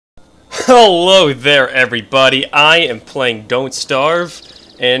Hello there, everybody. I am playing Don't Starve,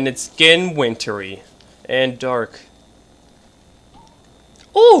 and it's getting wintry and dark.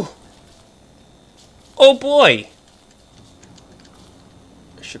 Ooh! Oh boy!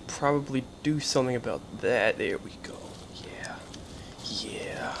 I should probably do something about that. There we go. Yeah.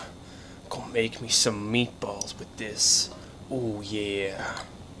 Yeah. Gonna make me some meatballs with this. Oh yeah.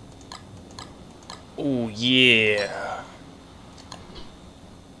 Oh yeah.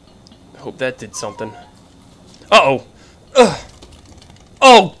 Hope that did something. Uh-oh! Ugh!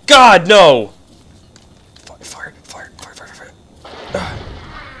 Oh God, no! Fire! Ugh.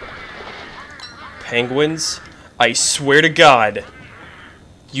 Penguins, I swear to God,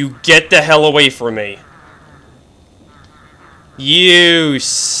 you get the hell away from me. You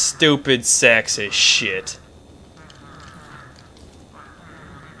stupid sacks of shit.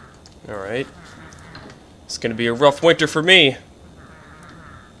 Alright. It's gonna be a rough winter for me.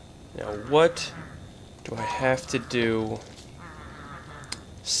 Now what do I have to do?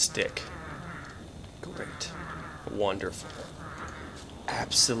 Stick. Great. Wonderful.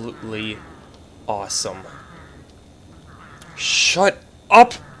 Absolutely awesome. Shut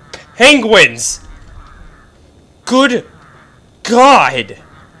up, penguins! Good God!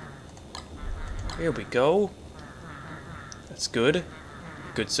 Here we go. That's good.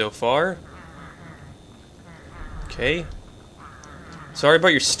 Good so far. Okay. Sorry about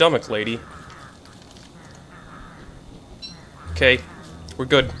your stomach, lady. Okay, we're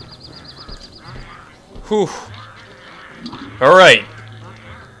good. Whew. Alright.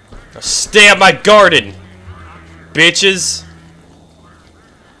 Now stay at my garden, bitches!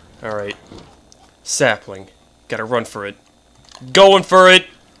 Alright. Sapling. Gotta run for it. Going for it!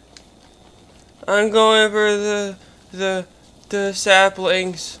 I'm going for the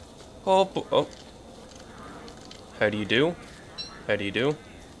saplings. Oh. How do you do? How do you do?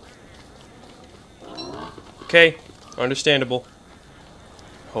 Okay, understandable.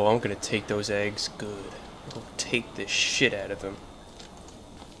 Oh, I'm gonna take those eggs. Good. I'll take the shit out of them.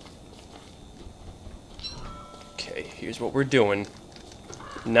 Okay, here's what we're doing.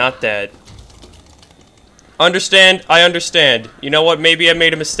 Not that. Understand? I understand. You know what? Maybe I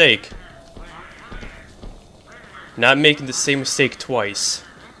made a mistake. Not making the same mistake twice.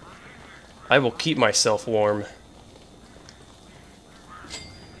 I will keep myself warm.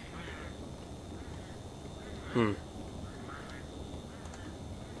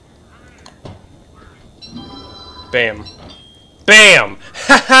 Bam. BAM!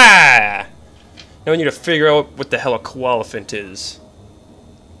 Ha ha! Now we need to figure out what the hell a koalefant is.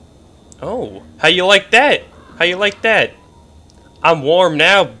 Oh, how you like that? How you like that? I'm warm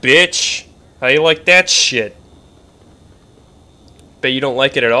now, bitch. How you like that shit? Bet you don't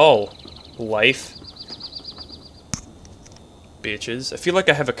like it at all, life. Bitches. I feel like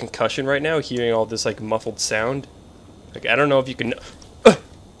I have a concussion right now, hearing all this, like, muffled sound. Like, I don't know if you can...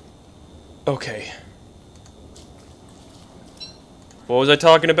 Okay. What was I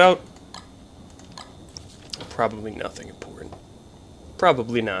talking about? Probably nothing important.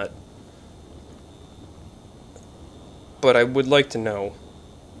 Probably not. But I would like to know.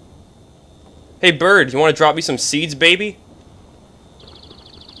 Hey, bird, you want to drop me some seeds, baby?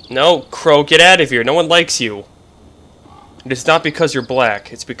 No, crow, get out of here. No one likes you. And it's not because you're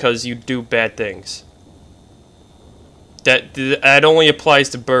black. It's because you do bad things. That only applies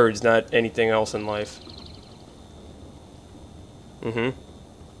to birds, not anything else in life.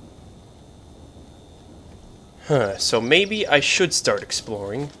 Huh, so maybe I should start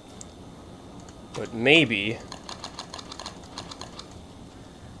exploring. But maybe...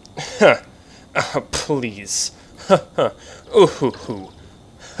 Huh. Please. Huh. Ooh hoo hoo.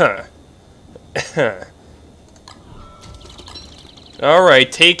 Huh.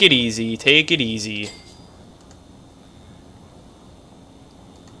 Alright, take it easy. Take it easy.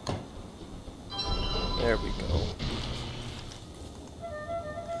 There we go.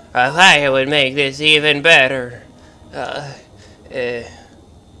 I thought it would make this even better. That's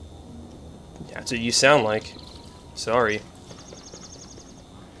what you sound like. Sorry.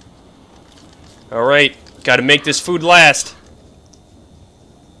 Alright, gotta make this food last.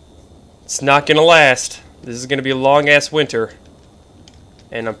 It's not gonna last. This is gonna be a long-ass winter.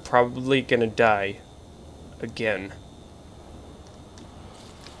 And I'm probably gonna die. Again.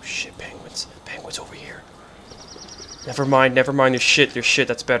 Oh, shit, penguins. Penguins over here. Never mind, there's shit,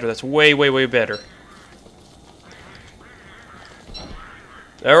 that's better, that's way, way, way better.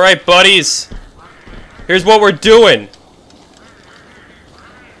 Alright, buddies. Here's what we're doing.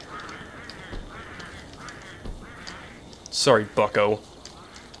 Sorry, bucko.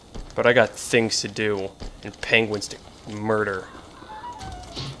 But I got things to do, and penguins to murder.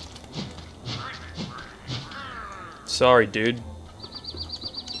 Sorry, dude.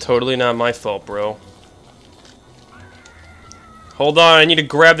 Totally not my fault, bro. Hold on, I need to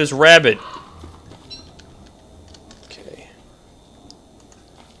grab this rabbit. Okay.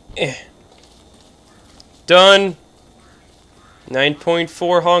 Done.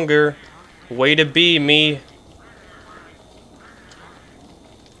 9.4 hunger. Way to be, me.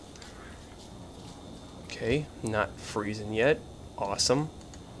 Okay, not freezing yet. Awesome.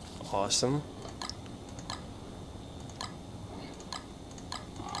 Awesome.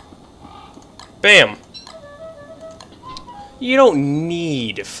 Bam! You don't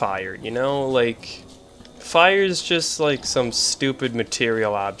need fire, you know? Like, fire's just like some stupid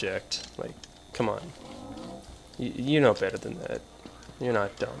material object. Like, come on. You know better than that. You're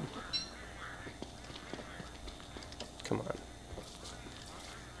not dumb. Come on.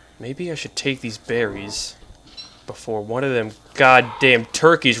 Maybe I should take these berries before one of them goddamn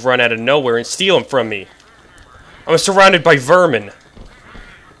turkeys run out of nowhere and steal them from me. I'm surrounded by vermin.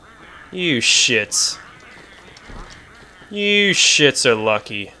 You shits. You shits are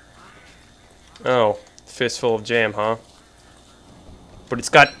lucky. Oh, fistful of jam, huh? But it's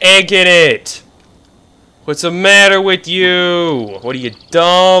got egg in it! What's the matter with you? What are you,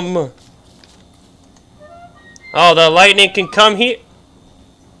 dumb? Oh, the lightning can come here?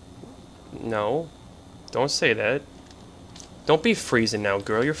 No. Don't say that. Don't be freezing now,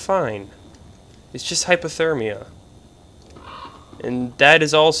 girl. You're fine. It's just hypothermia. And that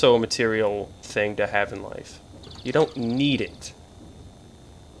is also a material thing to have in life. You don't need it.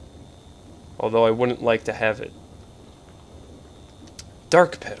 Although I wouldn't like to have it.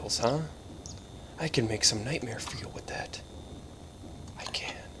 Dark petals, huh? I can make some nightmare fuel with that. I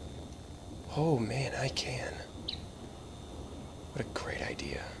can. Oh man, I can. What a great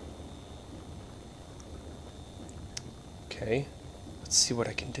idea. Okay, let's see what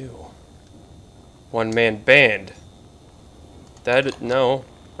I can do. One-man band. That, no,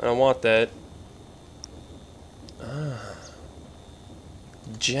 I don't want that. Ah.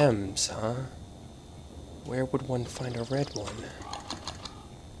 Gems, huh? Where would one find a red one?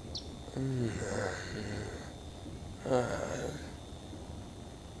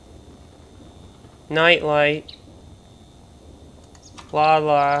 Nightlight. La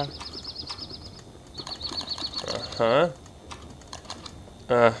la. Uh-huh.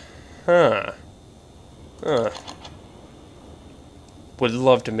 Uh-huh. Would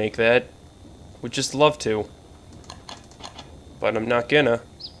love to make that. Would just love to. But I'm not gonna.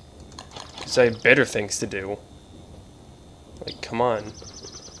 Because I have better things to do. Like, come on.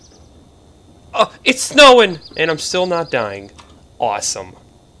 Oh, it's snowing! And I'm still not dying. Awesome.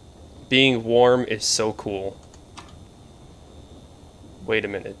 Being warm is so cool. Wait a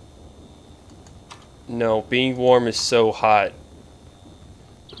minute. No, being warm is so hot.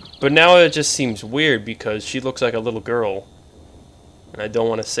 But now it just seems weird because she looks like a little girl. And I don't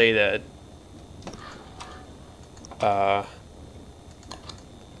want to say that.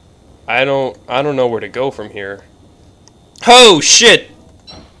 I don't know where to go from here. Oh shit!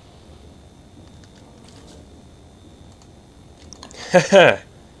 Haha,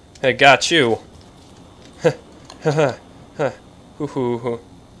 I got you.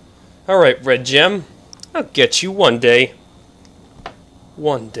 Alright, Red Gem. I'll get you one day.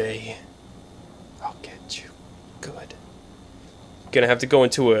 One day. I'll get you. Good. Gonna have to go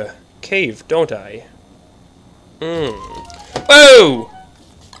into a cave, don't I? Oh!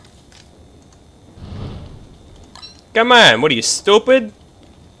 Come on, what are you, stupid?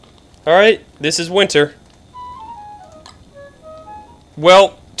 Alright, this is winter.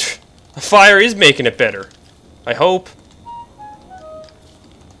 Well, a fire is making it better. I hope.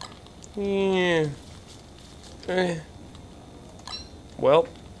 Yeah. Well,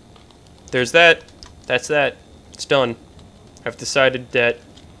 there's that. That's that. It's done. I've decided that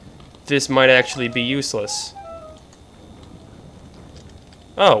this might actually be useless.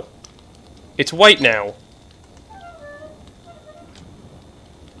 Oh. It's white now.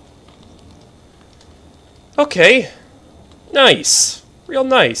 Okay. Nice. Real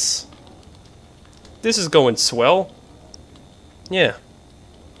nice. This is going swell. Yeah.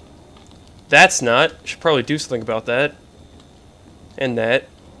 That's not. Should probably do something about that. And that.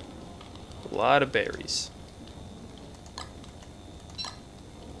 A lot of berries.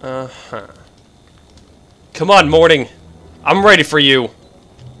 Uh-huh. Come on, morning. I'm ready for you.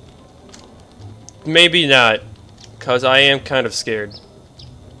 Maybe not. Because I am kind of scared.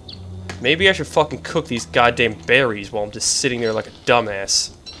 Maybe I should fucking cook these goddamn berries while I'm just sitting there like a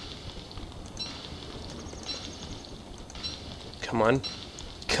dumbass. Come on.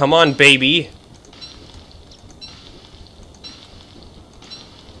 Come on, baby.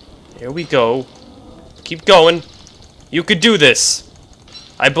 Here we go. Keep going. You could do this.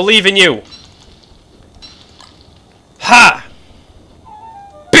 I believe in you. Ha!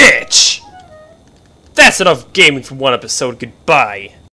 Bitch! That's enough gaming for one episode. Goodbye.